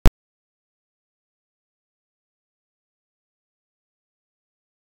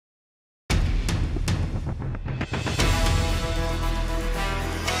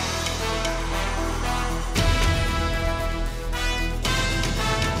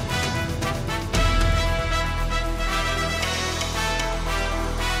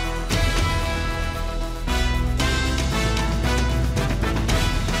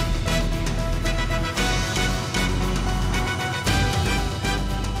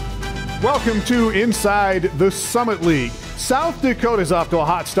Welcome to Inside the Summit League. South Dakota's off to a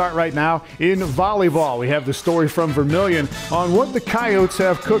hot start right now in volleyball. We have the story from Vermilion on what the Coyotes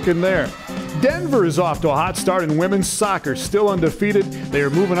have cooking there. Denver is off to a hot start in women's soccer, still undefeated. They are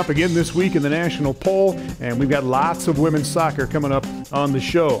moving up again this week in the national poll, and we've got lots of women's soccer coming up on the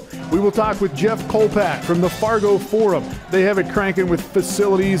show. We will talk with Jeff Kolpack from the Fargo Forum. They have it cranking with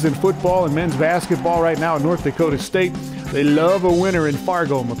facilities in football and men's basketball right now at North Dakota State. They love a winner in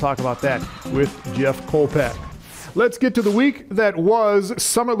Fargo, and we'll talk about that with Jeff Kolpack. Let's get to the week that was.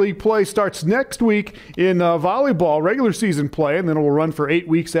 Summit League play starts next week in volleyball, regular season play, and then it will run for 8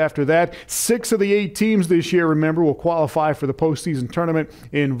 weeks after that. 6 of the 8 teams this year, remember, will qualify for the postseason tournament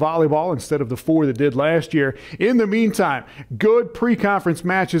in volleyball instead of the 4 that did last year. In the meantime, good pre-conference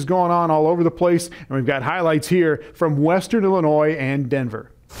matches going on all over the place, and we've got highlights here from Western Illinois and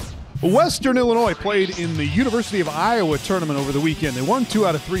Denver. Western Illinois played in the University of Iowa tournament over the weekend. They won 2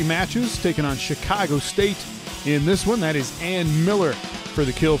 out of 3 matches, taking on Chicago State in this one. That is Ann Miller for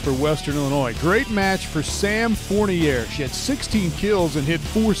the kill for Western Illinois. Great match for Sam Fournier. She had 16 kills and hit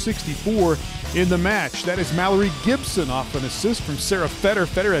 .464 in the match. That is Mallory Gibson off an assist from Sarah Fetter.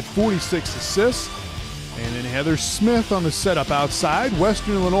 Fetter had 46 assists. And then Heather Smith on the setup outside.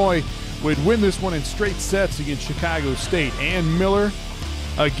 Western Illinois would win this one in straight sets against Chicago State. Ann Miller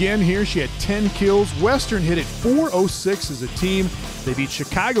again here, she had 10 kills. Western hit it .406 as a team. They beat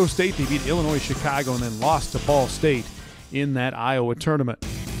Chicago State, they beat Illinois Chicago, and then lost to Ball State in that Iowa tournament.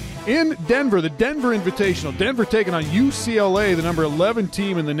 In Denver, the Denver Invitational. Denver taking on UCLA, the number 11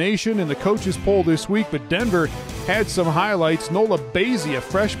 team in the nation in the coaches poll this week, but Denver had some highlights. Nola Basie, a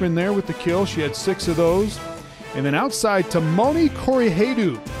freshman there with the kill. She had 6 of those. And then outside, Tamoni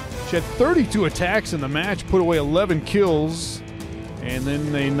Koriheidu. She had 32 attacks in the match, put away 11 kills. And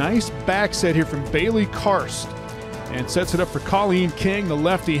then a nice back set here from Bailey Karst. And sets it up for Colleen King. The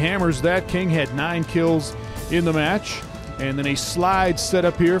lefty hammers that. King had 9 kills in the match. And then a slide set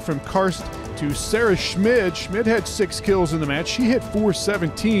up here from Karst to Sarah Schmid. Schmid had 6 kills in the match. She hit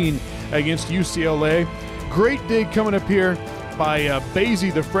 .417 against UCLA. Great dig coming up here by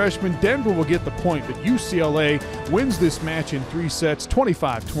Basie, the freshman. Denver will get the point, but UCLA wins this match in 3 sets,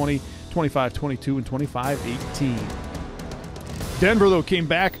 25-20, 25-22, and 25-18. Denver, though, came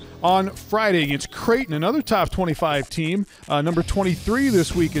back on Friday against Creighton, another top 25 team. Number 23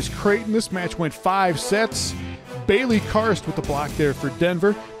 this week is Creighton. This match went 5 sets. Bailey Karst with the block there for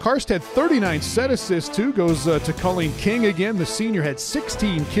Denver. Karst had 39 set assists, too. Goes to Colleen King again. The senior had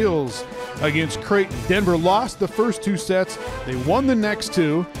 16 kills against Creighton. Denver lost the first 2 sets. They won the next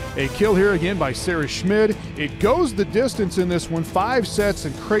 2. A kill here again by Sarah Schmid. It goes the distance in this one, 5 sets,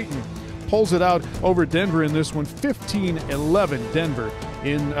 and Creighton pulls it out over Denver in this one, 15-11 Denver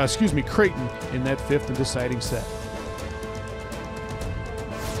Creighton in that 5th and deciding set.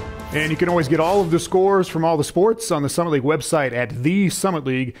 And you can always get all of the scores from all the sports on the Summit League website at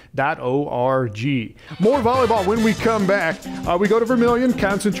thesummitleague.org. More volleyball when we come back. We go to Vermilion,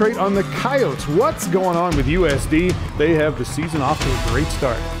 concentrate on the Coyotes. What's going on with USD? They have the season off to a great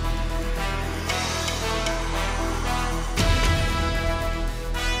start.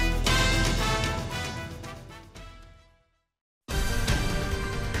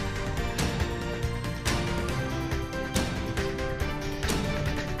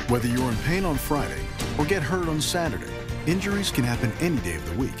 Whether you're in pain on Friday or get hurt on Saturday, injuries can happen any day of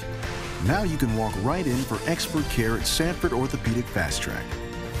the week. Now you can walk right in for expert care at Sanford Orthopedic Fast Track.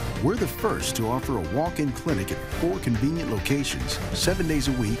 We're the first to offer a walk-in clinic at 4 convenient locations, 7 days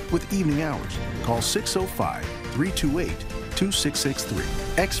a week with evening hours. Call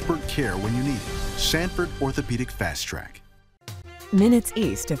 605-328-2663. Expert care when you need it. Sanford Orthopedic Fast Track. Minutes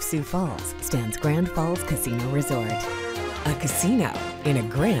east of Sioux Falls stands Grand Falls Casino Resort. A casino in a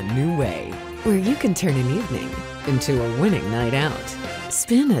grand new way, where you can turn an evening into a winning night out.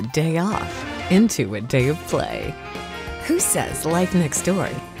 Spin a day off into a day of play. Who says life next door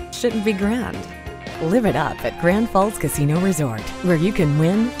shouldn't be grand? Live it up at Grand Falls Casino Resort, where you can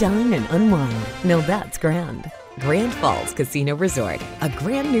win, dine, and unwind. Now that's grand. Grand Falls Casino Resort, a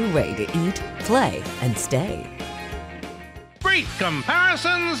grand new way to eat, play, and stay. Great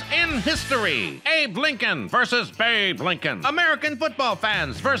comparisons in history. Abe Lincoln versus Babe Lincoln. American football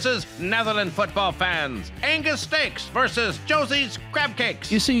fans versus Netherlands football fans. Angus steaks versus Josie's crab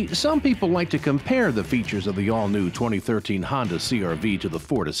cakes. You see, some people like to compare the features of the all-new 2013 Honda CR-V to the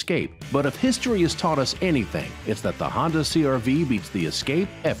Ford Escape. But if history has taught us anything, it's that the Honda CR-V beats the Escape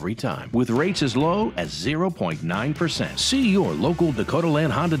every time, with rates as low as 0.9%. See your local Dakota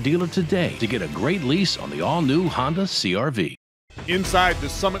Land Honda dealer today to get a great lease on the all-new Honda CR-V. Inside the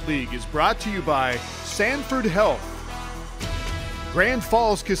Summit League is brought to you by Sanford Health. Grand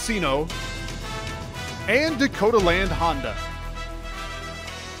Falls Casino, and Dakota Land Honda.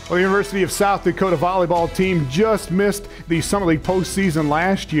 Well, the University of South Dakota volleyball team just missed the Summer League postseason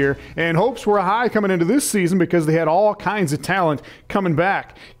last year, and hopes were high coming into this season because they had all kinds of talent coming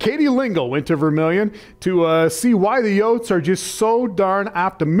back. Katie Lingle went to Vermilion to see why the Yotes are just so darn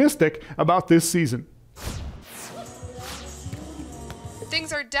optimistic about this season.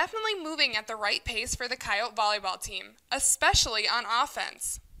 Things are definitely moving at the right pace for the Coyote volleyball team, especially on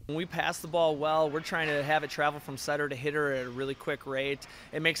offense. When we pass the ball well, we're trying to have it travel from setter to hitter at a really quick rate.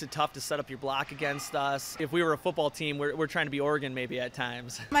 It makes it tough to set up your block against us. If we were a football team, we're trying to be Oregon maybe at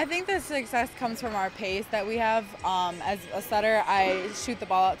times. I think the success comes from our pace that we have. As a setter, I shoot the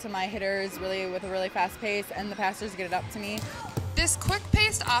ball out to my hitters with a really fast pace, and the passers get it up to me. This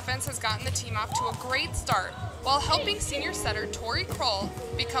quick-paced offense has gotten the team off to a great start, while helping senior setter Tori Kroll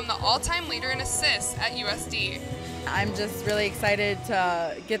become the all-time leader in assists at USD. I'm just really excited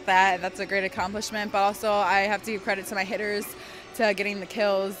to get that. That's a great accomplishment, but also I have to give credit to my hitters to getting the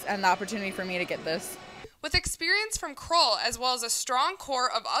kills and the opportunity for me to get this. With experience from Kroll as well as a strong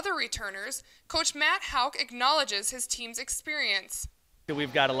core of other returners, Coach Matt Hauk acknowledges his team's experience.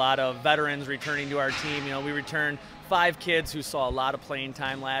 We've got a lot of veterans returning to our team. We returned 5 kids who saw a lot of playing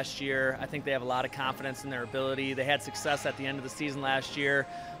time last year. I think they have a lot of confidence in their ability. They had success at the end of the season last year.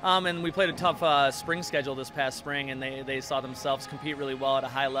 And we played a tough spring schedule this past spring, and they saw themselves compete really well at a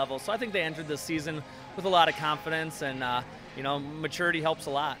high level. So I think they entered this season with a lot of confidence, and maturity helps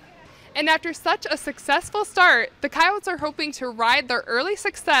a lot. And after such a successful start, the Coyotes are hoping to ride their early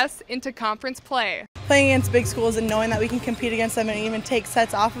success into conference play. Playing against big schools and knowing that we can compete against them and even take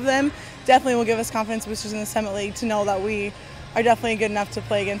sets off of them definitely will give us confidence boosters in the Summit League to know that we are definitely good enough to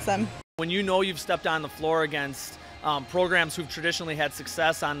play against them. When you know you've stepped on the floor against programs who've traditionally had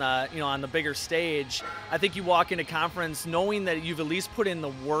success on the bigger stage, I think you walk into conference knowing that you've at least put in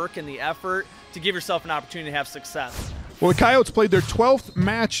the work and the effort to give yourself an opportunity to have success. Well, the Coyotes played their 12th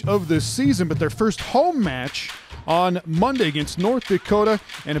match of the season, but their first home match on Monday against North Dakota,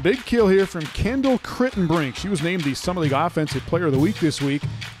 and a big kill here from Kendall Crittenbrink. She was named the Summer League Offensive Player of the Week this week.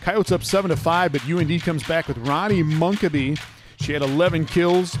 Coyotes up 7-5, but UND comes back with Ronnie Munkaby. She had 11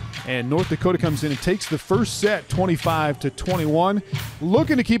 kills, and North Dakota comes in and takes the first set 25-21.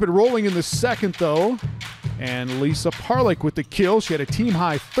 Looking to keep it rolling in the second, though. And Lisa Parlick with the kill. She had a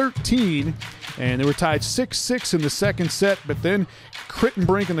team-high 13, and they were tied 6-6 in the second set. But then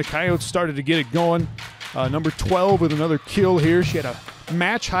Crittenbrink and the Coyotes started to get it going. Number 12 with another kill here. She had a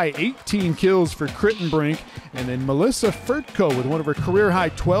match-high 18 kills for Crittenbrink. And then Melissa Furtko with one of her career-high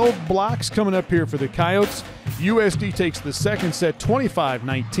 12 blocks coming up here for the Coyotes. USD takes the second set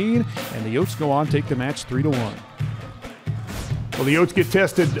 25-19, and the Yotes go on to take the match 3-1. Well, the Yotes get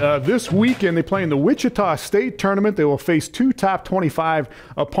tested this weekend. They play in the Wichita State Tournament. They will face 2 top 25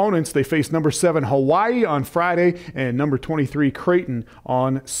 opponents. They face number 7 Hawaii on Friday and number 23 Creighton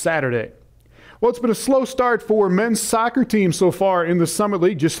on Saturday. Well, it's been a slow start for men's soccer team so far in the Summit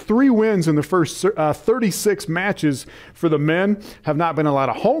League. Just 3 wins in the first 36 matches for the men. Have not been a lot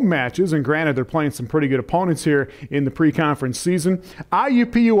of home matches, and granted, they're playing some pretty good opponents here in the pre-conference season.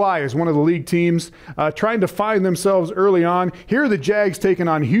 IUPUI is one of the league teams trying to find themselves early on. Here are the Jags taking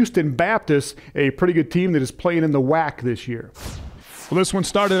on Houston Baptist, a pretty good team that is playing in the WAC this year. Well, this one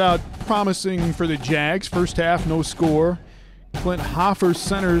started out promising for the Jags. First half, no score. Clint Hoffer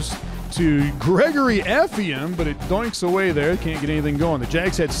centers to Gregory Effiam, but it doinks away there. Can't get anything going. The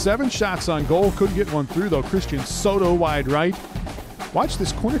Jags had 7 shots on goal. Couldn't get one through, though. Christian Soto wide right. Watch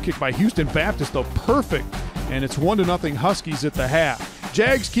this corner kick by Houston Baptist, though. Perfect. And it's 1-0 Huskies at the half.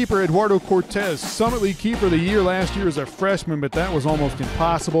 Jags keeper Eduardo Cortez, Summit League keeper of the year last year as a freshman, but that was almost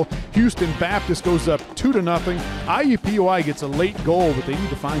impossible. Houston Baptist goes up 2-0. IUPUI gets a late goal, but they need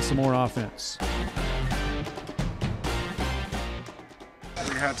to find some more offense.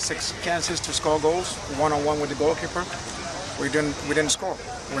 We had 6 chances to score goals, 1-on-1 with the goalkeeper. We didn't score.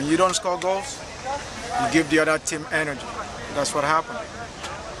 When you don't score goals, you give the other team energy. That's what happened.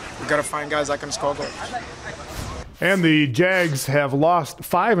 We got to find guys that can score goals. And the Jags have lost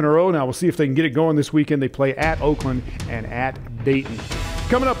 5 in a row. Now we'll see if they can get it going this weekend. They play at Oakland and at Dayton.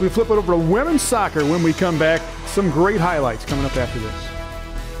 Coming up, we flip it over to women's soccer when we come back. Some great highlights coming up after this.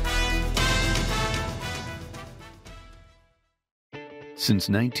 Since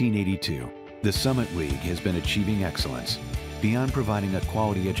 1982, the Summit League has been achieving excellence. Beyond providing a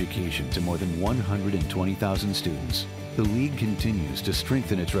quality education to more than 120,000 students, the league continues to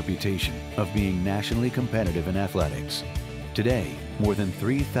strengthen its reputation of being nationally competitive in athletics. Today, more than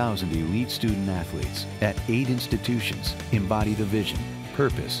 3,000 elite student athletes at 8 institutions embody the vision,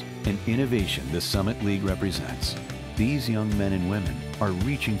 purpose, and innovation the Summit League represents. These young men and women are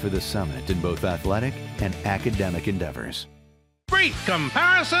reaching for the summit in both athletic and academic endeavors. Great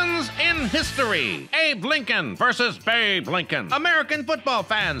comparisons in history. Abe Lincoln versus Babe Lincoln. American football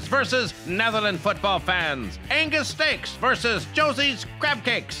fans versus Netherlands football fans. Angus steaks versus Josie's crab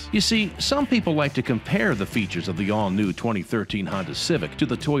cakes. You see, some people like to compare the features of the all-new 2013 Honda Civic to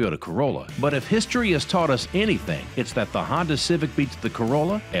the Toyota Corolla. But if history has taught us anything, it's that the Honda Civic beats the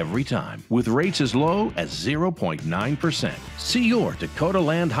Corolla every time, with rates as low as 0.9%. See your Dakota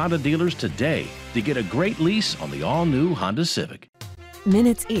Land Honda dealers today to get a great lease on the all-new Honda Civic.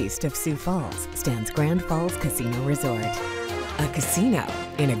 Minutes east of Sioux Falls stands Grand Falls Casino Resort. A casino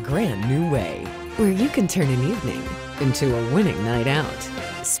in a grand new way, where you can turn an evening into a winning night out.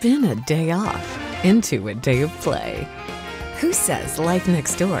 Spin a day off into a day of play. Who says life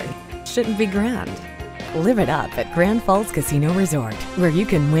next door shouldn't be grand? Live it up at Grand Falls Casino Resort, where you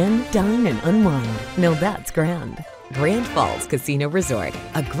can win, dine, and unwind. Now that's grand. Grand Falls Casino Resort,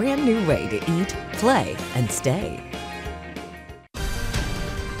 a grand new way to eat, play, and stay.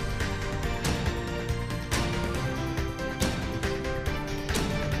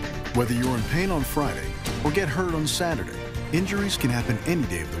 Whether you're in pain on Friday or get hurt on Saturday, injuries can happen any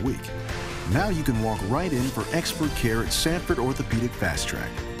day of the week. Now you can walk right in for expert care at Sanford Orthopedic Fast Track.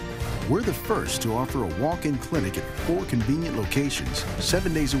 We're the first to offer a walk-in clinic at 4 convenient locations,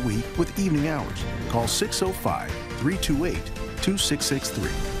 7 days a week with evening hours. Call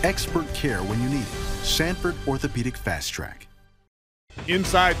 605-328-2663. Expert care when you need it. Sanford Orthopedic Fast Track.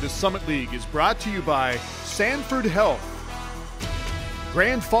 Inside the Summit League is brought to you by Sanford Health,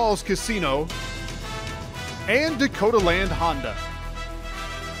 Grand Falls Casino, and Dakota Land Honda.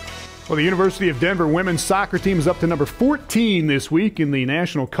 Well, the University of Denver women's soccer team is up to number 14 this week in the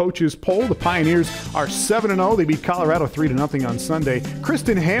national coaches poll. The Pioneers are 7-0. They beat Colorado 3-0 on Sunday.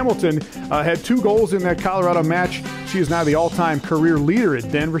 Kristen Hamilton had 2 goals in that Colorado match. She is now the all-time career leader at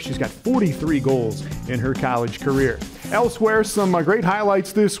Denver. She's got 43 goals in her college career. Elsewhere, some great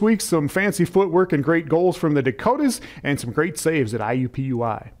highlights this week, some fancy footwork and great goals from the Dakotas, and some great saves at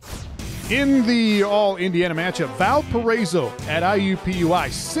IUPUI. In the All-Indiana matchup, Valparaiso at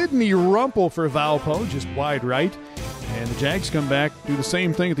IUPUI. Sydney Rumpel for Valpo, just wide right. And the Jags come back, do the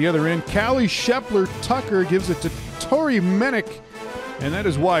same thing at the other end. Callie Shepler-Tucker gives it to Tori Menick, and that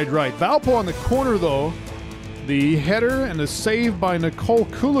is wide right. Valpo on the corner, though. The header and the save by Nicole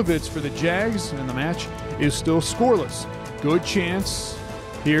Kulovitz for the Jags, and the match is still scoreless. Good chance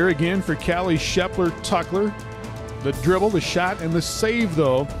here again for Callie Shepler-Tucker. The dribble, the shot, and the save,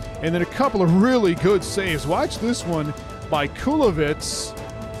 though. And then a couple of really good saves. Watch this one by Kulovitz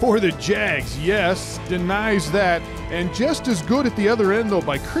for the Jags. Yes, denies that. And just as good at the other end, though,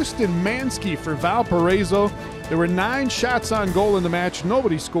 by Kristen Mansky for Valparaiso. There were 9 shots on goal in the match.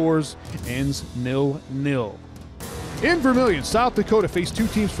 Nobody scores. Ends 0-0. In Vermilion, South Dakota faced 2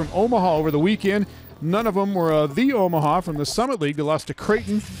 teams from Omaha over the weekend. None of them were the Omaha from the Summit League. They lost to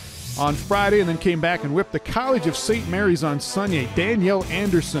Creighton on Friday and then came back and whipped the College of St. Mary's on Sunday. Danielle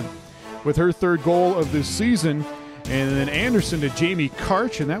Anderson with her 3rd goal of this season. And then Anderson to Jamie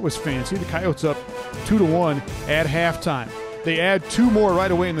Karch, and that was fancy. The Coyotes up 2-1 at halftime. They add 2 more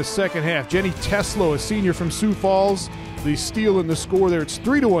right away in the second half. Jenny Teslo, a senior from Sioux Falls, the steal in the score there. It's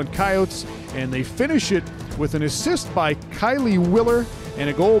 3-1 Coyotes, and they finish it with an assist by Kylie Willer and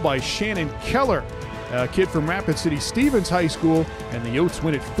a goal by Shannon Keller, a kid from Rapid City Stevens High School, and the Yotes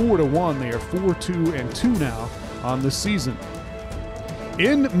win it 4-1. They are 4-2-2 now on the season.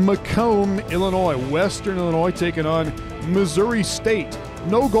 In Macomb, Illinois, Western Illinois taking on Missouri State.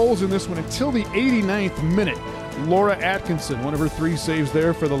 No goals in this one until the 89th minute. Laura Atkinson, one of her 3 saves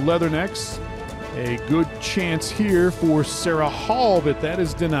there for the Leathernecks. A good chance here for Sarah Hall, but that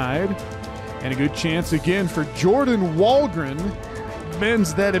is denied. And a good chance again for Jordan Walgren.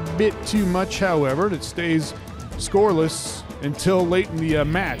 Bends that a bit too much, however. It stays scoreless until late in the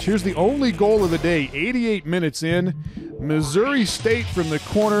match. Here's the only goal of the day, 88 minutes in. Missouri State from the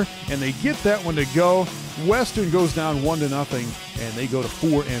corner, and they get that one to go. Western goes down 1-0, and they go to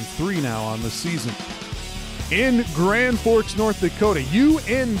 4-3 now on the season. In Grand Forks, North Dakota,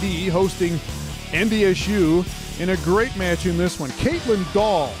 UND hosting NDSU in a great match in this one. Caitlin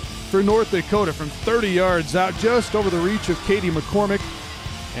Dahl for North Dakota from 30 yards out, just over the reach of Katie McCormick,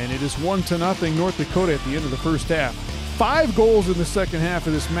 and it is 1-0 North Dakota at the end of the first half. 5 goals in the second half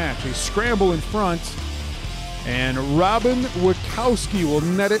of this match. A scramble in front, and Robin Wachowski will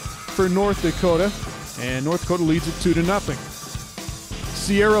net it for North Dakota, and North Dakota leads it 2-0.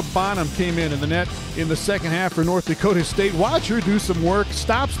 Sierra Bonham came in the net in the second half for North Dakota State. Watch her do some work,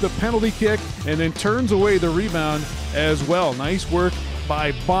 stops the penalty kick, and then turns away the rebound as well. Nice work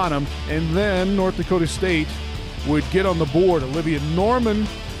by Bonham. And then North Dakota State would get on the board. Olivia Norman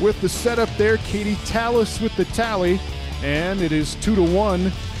with the setup there, Katie Tallis with the tally, and it is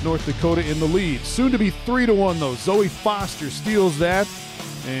 2-1, North Dakota in the lead. Soon to be 3-1 though. Zoe Foster steals that,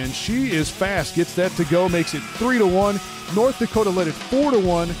 and she is fast, gets that to go, makes it 3-1. North Dakota led it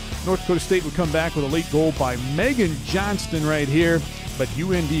 4-1. North Dakota State would come back with a late goal by Megan Johnston right here, but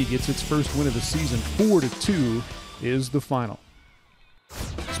UND gets its first win of the season. 4-2 is the final.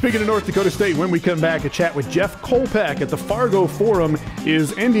 Speaking of North Dakota State, when we come back, a chat with Jeff Kolpack at the Fargo Forum.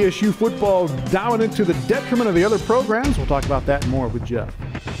 Is NDSU football dominant to the detriment of the other programs? We'll talk about that and more with Jeff.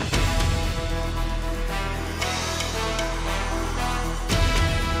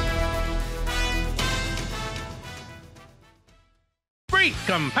 Great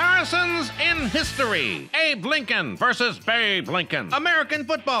comparisons in history. Abe Lincoln versus Babe Lincoln. American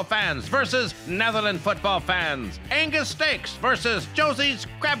football fans versus Netherlands football fans. Angus steaks versus Josie's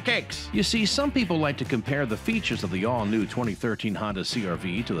crab cakes. You see, some people like to compare the features of the all-new 2013 Honda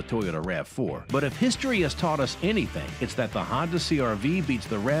CR-V to the Toyota RAV4. But if history has taught us anything, it's that the Honda CR-V beats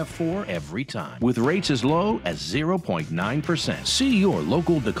the RAV4 every time, with rates as low as 0.9%. See your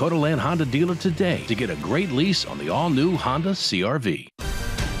local Dakota Land Honda dealer today to get a great lease on the all-new Honda CR-V.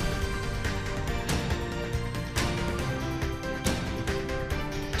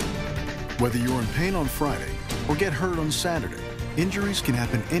 Whether you're in pain on Friday or get hurt on Saturday, injuries can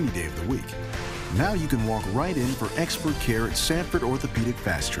happen any day of the week. Now you can walk right in for expert care at Sanford Orthopedic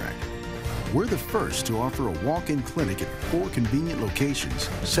Fast Track. We're the first to offer a walk-in clinic at 4 convenient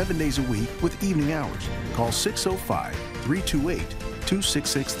locations, 7 days a week with evening hours. Call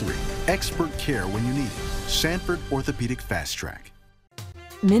 605-328-2663. Expert care when you need it. Sanford Orthopedic Fast Track.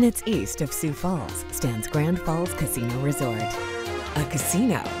 Minutes east of Sioux Falls stands Grand Falls Casino Resort. A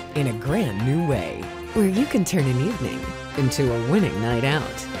casino in a grand new way, where you can turn an evening into a winning night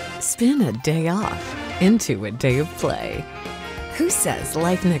out. Spin a day off into a day of play. Who says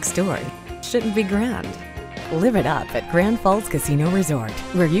life next door shouldn't be grand? Live it up at Grand Falls Casino Resort,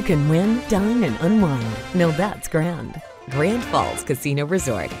 where you can win, dine, and unwind. Now that's grand. Grand Falls Casino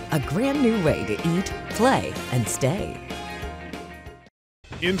Resort, a grand new way to eat, play, and stay.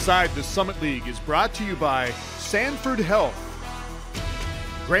 Inside the Summit League is brought to you by Sanford Health,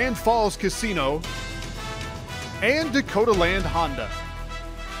 Grand Falls Casino, and Dakota Land Honda.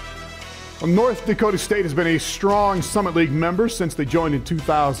 Well, North Dakota State has been a strong Summit League member since they joined in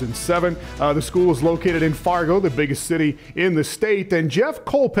 2007. The school is located in Fargo, the biggest city in the state. And Jeff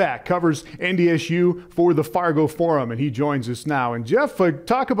Kolpack covers NDSU for the Fargo Forum, and he joins us now. And Jeff,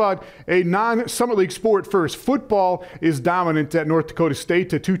 talk about a non-Summit League sport first. Football is dominant at North Dakota State,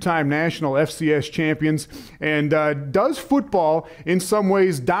 to two-time national FCS champions. And does football in some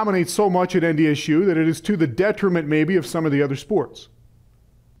ways dominate so much at NDSU that it is to the detriment maybe of some of the other sports?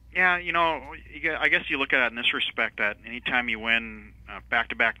 Yeah, I guess you look at it in this respect, that anytime you win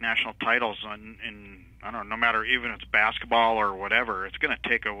back-to-back national titles in I don't know, no matter even if it's basketball or whatever, it's going to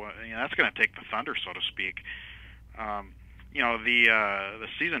take that's going to take the thunder, so to speak. The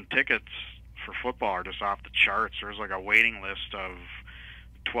season tickets for football are just off the charts. There's like a waiting list of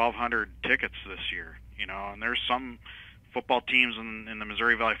 1,200 tickets this year. And there's some football teams in the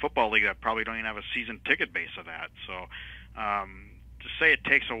Missouri Valley Football League that probably don't even have a season ticket base of that. So. To say it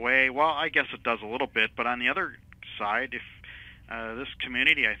takes away, well, I guess it does a little bit, but on the other side, if this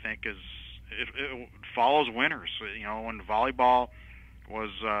community, I think, it follows winners. When volleyball was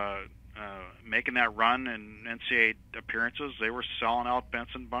making that run in NCAA appearances, they were selling out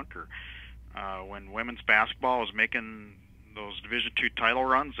Benson Bunker. When women's basketball was making those Division II title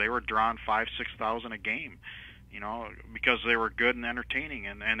runs, they were drawing 5,000-6,000 a game, because they were good and entertaining,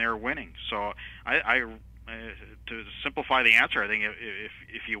 and they were winning. So to simplify the answer, I think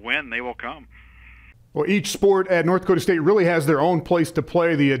if you win, they will come. Well, each sport at North Dakota State really has their own place to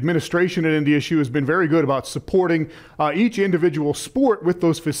play. The administration at NDSU has been very good about supporting each individual sport with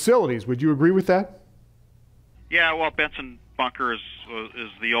those facilities. Would you agree with that? Yeah, well, Benson Bunker is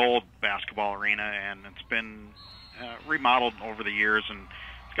the old basketball arena, and it's been remodeled over the years, and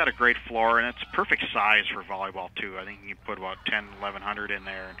it's got a great floor, and it's perfect size for volleyball, too. I think you can put about 1,100 in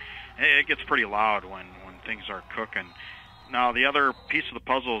there. It gets pretty loud when things are cooking. Now, the other piece of the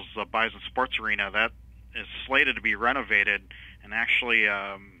puzzle is the Bison Sports Arena. That is slated to be renovated, and actually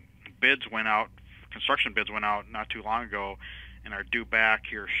construction bids went out not too long ago and are due back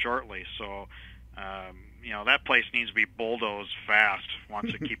here shortly. So, that place needs to be bulldozed fast,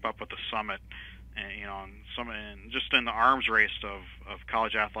 wants to keep up with the Summit. And just in the arms race of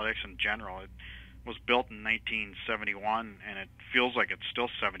college athletics in general. It was built in 1971, and it feels like it's still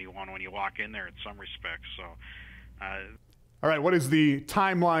 71 when you walk in there in some respects. So, all right, what is the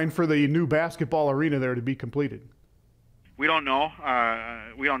timeline for the new basketball arena there to be completed? We don't know.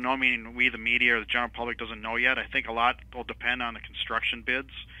 We don't know, meaning we, the media, or the general public, doesn't know yet. I think a lot will depend on the construction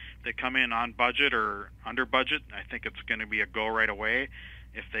bids. If they come in on budget or under budget, I think it's going to be a go right away.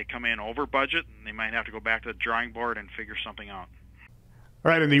 If they come in over budget, they might have to go back to the drawing board and figure something out.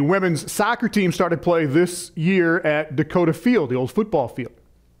 All right, and the women's soccer team started play this year at Dakota Field, the old football field.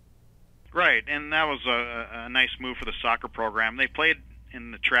 Right, and that was a nice move for the soccer program. They played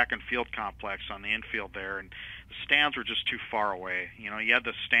in the track and field complex on the infield there, and the stands were just too far away. You know, you had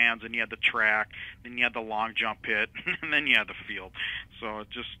the stands, and you had the track, then you had the long jump pit, and then you had the field. So it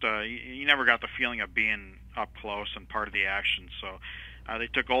just you never got the feeling of being up close and part of the action. So they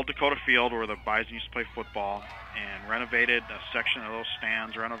took old Dakota Field, where the Bison used to play football, and renovated a section of those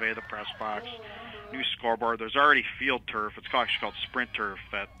stands, renovated the press box, new scoreboard. There's already field turf. It's actually called sprint turf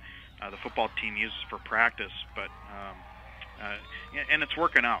that the football team uses for practice, but and it's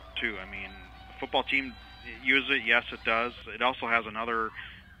working out too. I mean, the football team uses it. Yes, it does. It also has another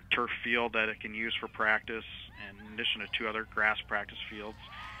turf field that it can use for practice, in addition to 2 other grass practice fields.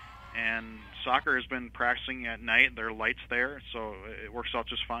 And soccer has been practicing at night. There are lights there, so it works out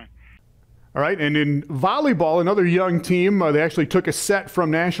just fine. All right, and in volleyball, another young team, they actually took a set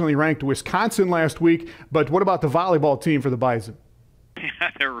from nationally ranked Wisconsin last week. But what about the volleyball team for the Bison?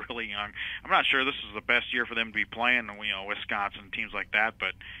 Yeah, they're really young. I'm not sure this is the best year for them to be playing, Wisconsin, teams like that,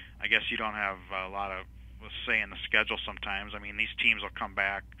 but I guess you don't have a lot of say in the schedule sometimes. I mean, these teams will come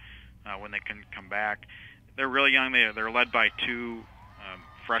back when they can come back. They're really young. They're led by 2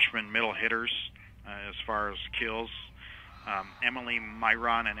 freshman middle hitters as far as kills. Emily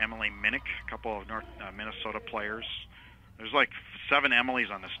Myron and Emily Minnick, a couple of North Minnesota players. There's like 7 Emilys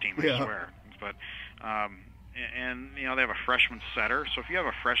on this team, I swear. But and they have a freshman setter. So if you have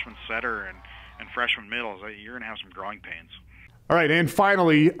a freshman setter and freshman middles, you're going to have some growing pains. All right, and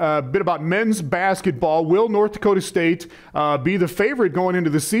finally, a bit about men's basketball. Will North Dakota State be the favorite going into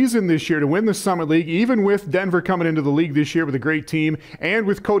the season this year to win the Summit League, even with Denver coming into the league this year with a great team, and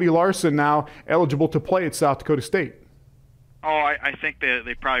with Cody Larson now eligible to play at South Dakota State? Oh, I think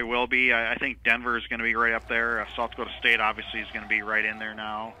they probably will be. I think Denver is going to be right up there. South Dakota State obviously is going to be right in there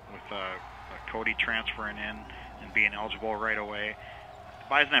now with Cody transferring in and being eligible right away. The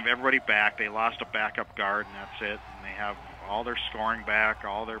Bison have everybody back. They lost a backup guard, and that's it. And they have all their scoring back,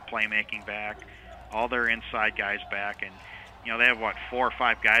 all their playmaking back, all their inside guys back. And, they have, 4 or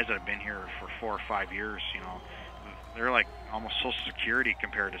 5 guys that have been here for 4 or 5 years. They're like almost Social Security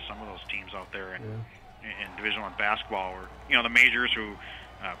compared to some of those teams out there in Division I basketball, or the majors who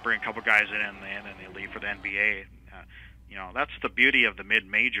bring a couple guys in and they leave for the NBA. That's the beauty of the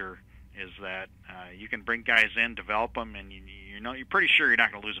mid-major, is that you can bring guys in, develop them, and you're pretty sure you're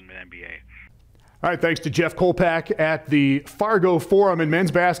not going to lose them in the NBA. All right, thanks to Jeff Kolpack at the Fargo Forum. And men's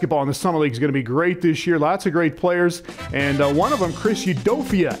basketball in the Summer League is going to be great this year. Lots of great players. And one of them, Chris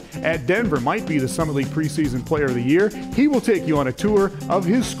Udofia at Denver, might be the Summer League preseason player of the year. He will take you on a tour of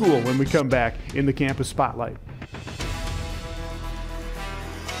his school when we come back in the Campus Spotlight.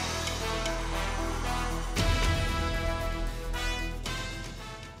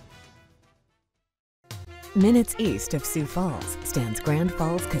 Minutes east of Sioux Falls stands Grand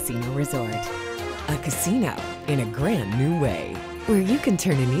Falls Casino Resort. A casino in a grand new way, where you can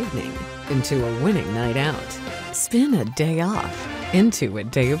turn an evening into a winning night out. Spin a day off into a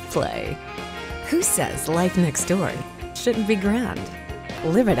day of play. Who says life next door shouldn't be grand?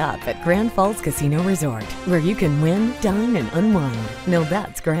 Live it up at Grand Falls Casino Resort, where you can win, dine, and unwind. Now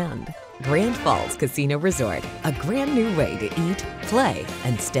that's grand. Grand Falls Casino Resort, a grand new way to eat, play,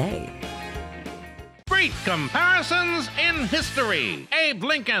 and stay. Great comparisons in history. Abe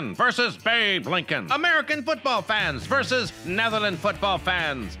Lincoln versus Babe Lincoln. American football fans versus Netherlands football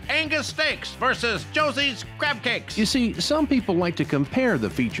fans. Angus steaks versus Josie's crab cakes. You see, some people like to compare the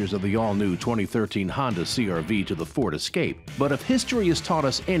features of the all-new 2013 Honda CR-V to the Ford Escape. But if history has taught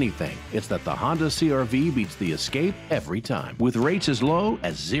us anything, it's that the Honda CR-V beats the Escape every time, with rates as low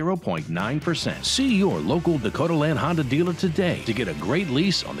as 0.9%. See your local Dakota Land Honda dealer today to get a great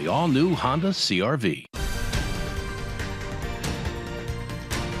lease on the all-new Honda CR-V.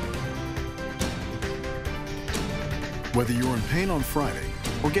 Whether you're in pain on Friday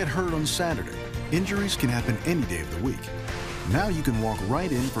or get hurt on Saturday, injuries can happen any day of the week. Now you can walk right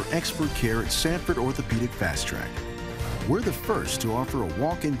in for expert care at Sanford Orthopedic Fast Track. We're the first to offer a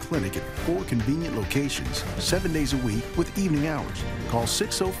walk-in clinic at 4 convenient locations, 7 days a week with evening hours. Call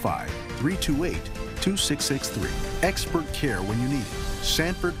 605-328-2663. Expert care when you need it.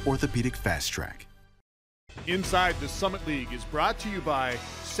 Sanford Orthopedic Fast Track. Inside the Summit League is brought to you by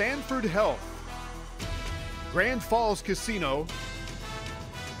Sanford Health, Grand Falls Casino,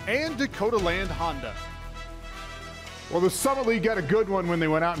 and Dakota Land Honda. Well, the Summit League got a good one when they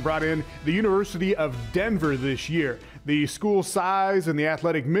went out and brought in the University of Denver this year. The school size and the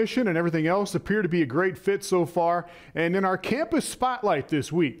athletic mission and everything else appear to be a great fit so far. And in our campus spotlight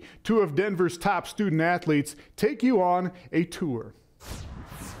this week, 2 of Denver's top student athletes take you on a tour.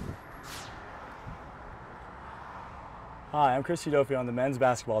 Hi, I'm Chris Udofio on the men's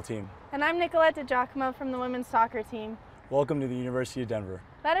basketball team. And I'm Nicolette DiGiacomo from the women's soccer team. Welcome to the University of Denver.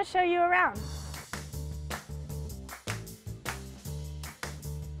 Let us show you around.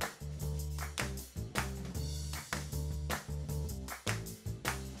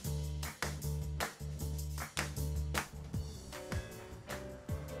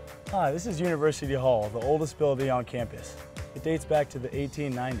 Hi, this is University Hall, the oldest building on campus. It dates back to the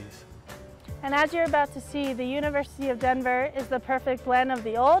 1890s. And as you're about to see, the University of Denver is the perfect blend of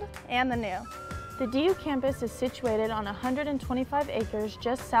the old and the new. The DU campus is situated on 125 acres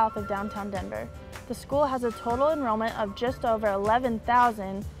just south of downtown Denver. The school has a total enrollment of just over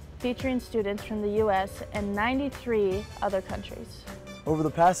 11,000, featuring students from the U.S. and 93 other countries. Over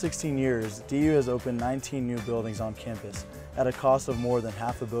the past 16 years, DU has opened 19 new buildings on campus at a cost of more than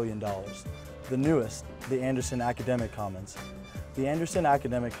 $500 million. The newest, the Anderson Academic Commons. The Anderson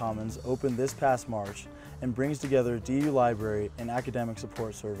Academic Commons opened this past March and brings together DU Library and academic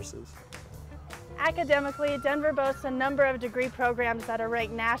support services. Academically, Denver boasts a number of degree programs that are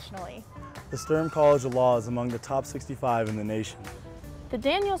ranked nationally. The Sturm College of Law is among the top 65 in the nation. The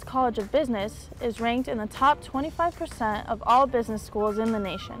Daniels College of Business is ranked in the top 25% of all business schools in the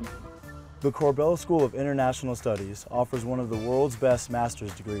nation. The Corbell School of International Studies offers one of the world's best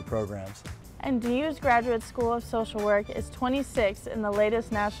master's degree programs. And DU's Graduate School of Social Work is 26th in the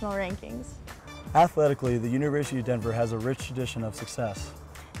latest national rankings. Athletically, the University of Denver has a rich tradition of success.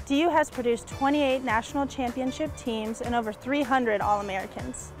 DU has produced 28 national championship teams and over 300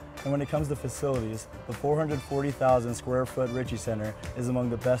 All-Americans. And when it comes to facilities, the 440,000 square foot Ritchie Center is among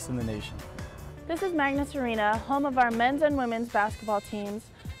the best in the nation. This is Magnus Arena, home of our men's and women's basketball teams,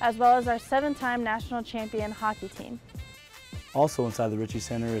 as well as our 7-time national champion hockey team. Also inside the Ritchie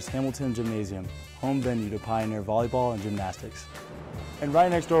Center is Hamilton Gymnasium, home venue to pioneer volleyball and gymnastics. And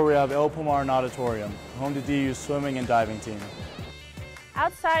right next door we have El Pomar Auditorium, home to DU's swimming and diving team.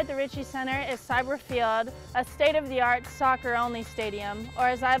 Outside the Ritchie Center is Cyber Field, a state-of-the-art soccer-only stadium, or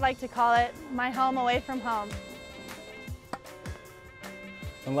as I like to call it, my home away from home.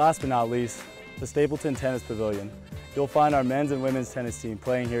 And last but not least, the Stapleton Tennis Pavilion. You'll find our men's and women's tennis team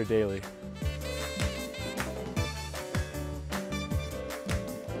playing here daily.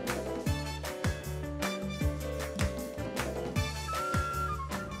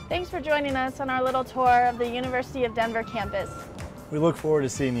 Thanks for joining us on our little tour of the University of Denver campus. We look forward to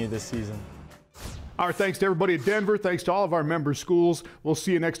seeing you this season. Our thanks to everybody at Denver. Thanks to all of our member schools. We'll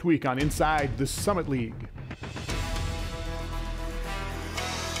see you next week on Inside the Summit League.